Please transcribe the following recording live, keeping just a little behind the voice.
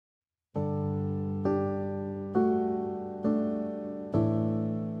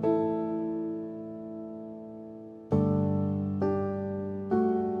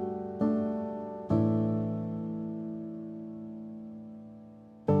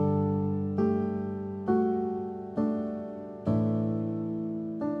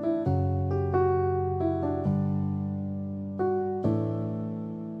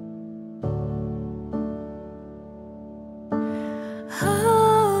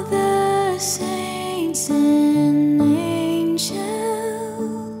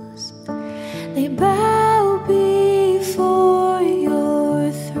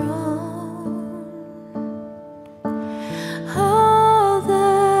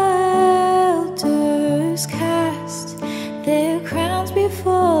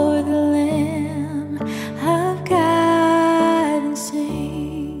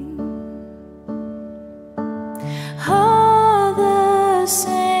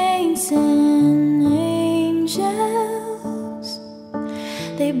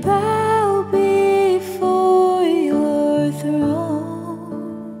bow before your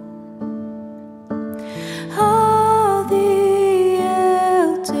throne. All the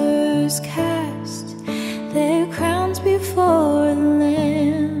elders cast their crowns before the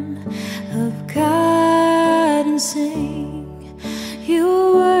Lamb of God and sing, "You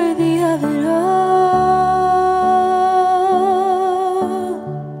are worthy of it all.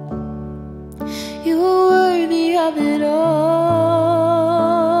 You are worthy of it all.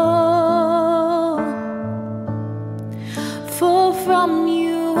 For from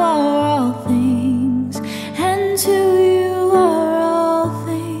you are all things, and to you are all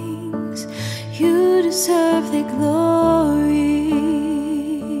things. You deserve the glory.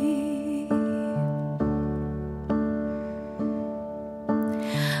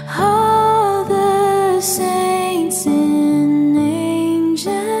 All the saints and angels,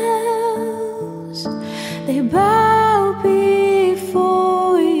 they bow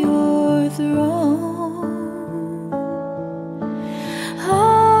before your throne.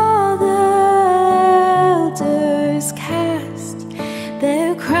 All the elders cast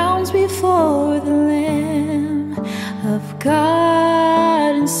their crowns before the Lamb of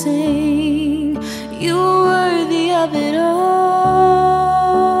God and sing, "You are worthy of it all.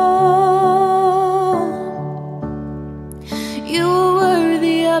 You are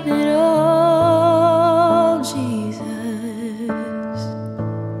worthy of it all, Jesus.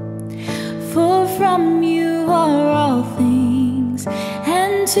 For from you are all things,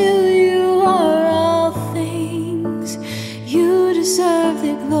 and to you are all things. You deserve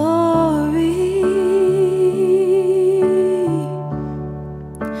the glory.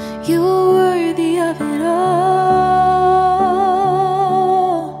 You are worthy of it all.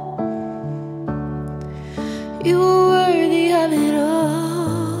 You are worthy of it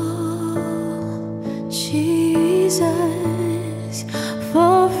all, Jesus.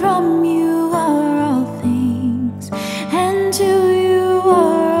 For from you are all things, and to you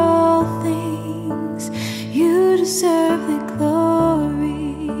are all things. You deserve the glory.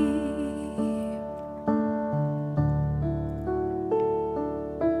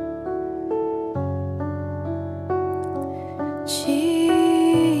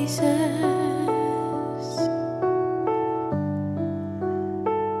 Jesus,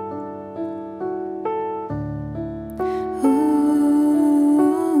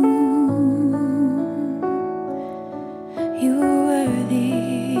 you are worthy.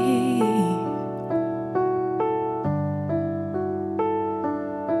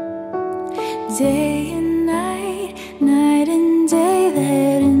 Day and night, night and day,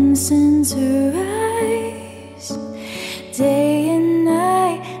 let incense arise. Day and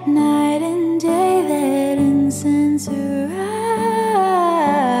night, night and day, let incense arise.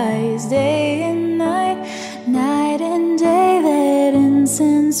 Day and night, night and day, let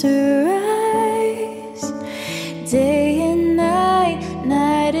incense arise. Day and night,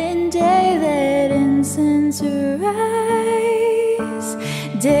 night and day, let incense arise.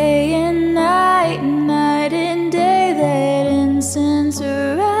 Day and night, night and day, let incense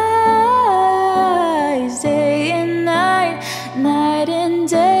arise. Day and night, night and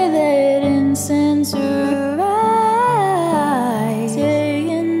day, let incense arise. Day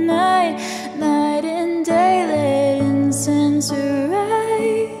and night, night and day, let incense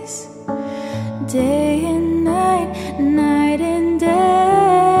arise. Day and night, night and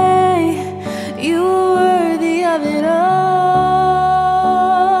day, you are worthy of it all.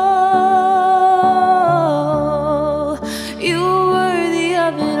 You are worthy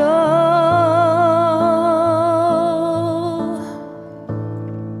of it all.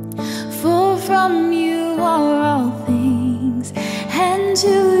 For from you are all things, and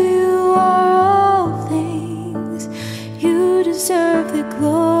to you are all things. You deserve the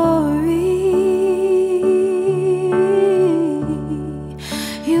glory.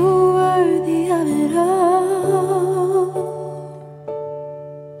 You are worthy of it all.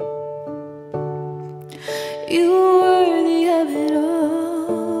 You are worthy of it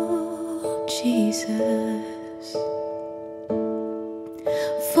all, Jesus.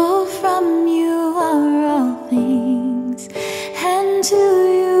 For from you are all things, and to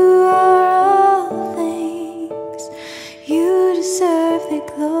you are all things. You deserve the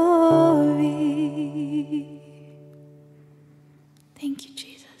glory.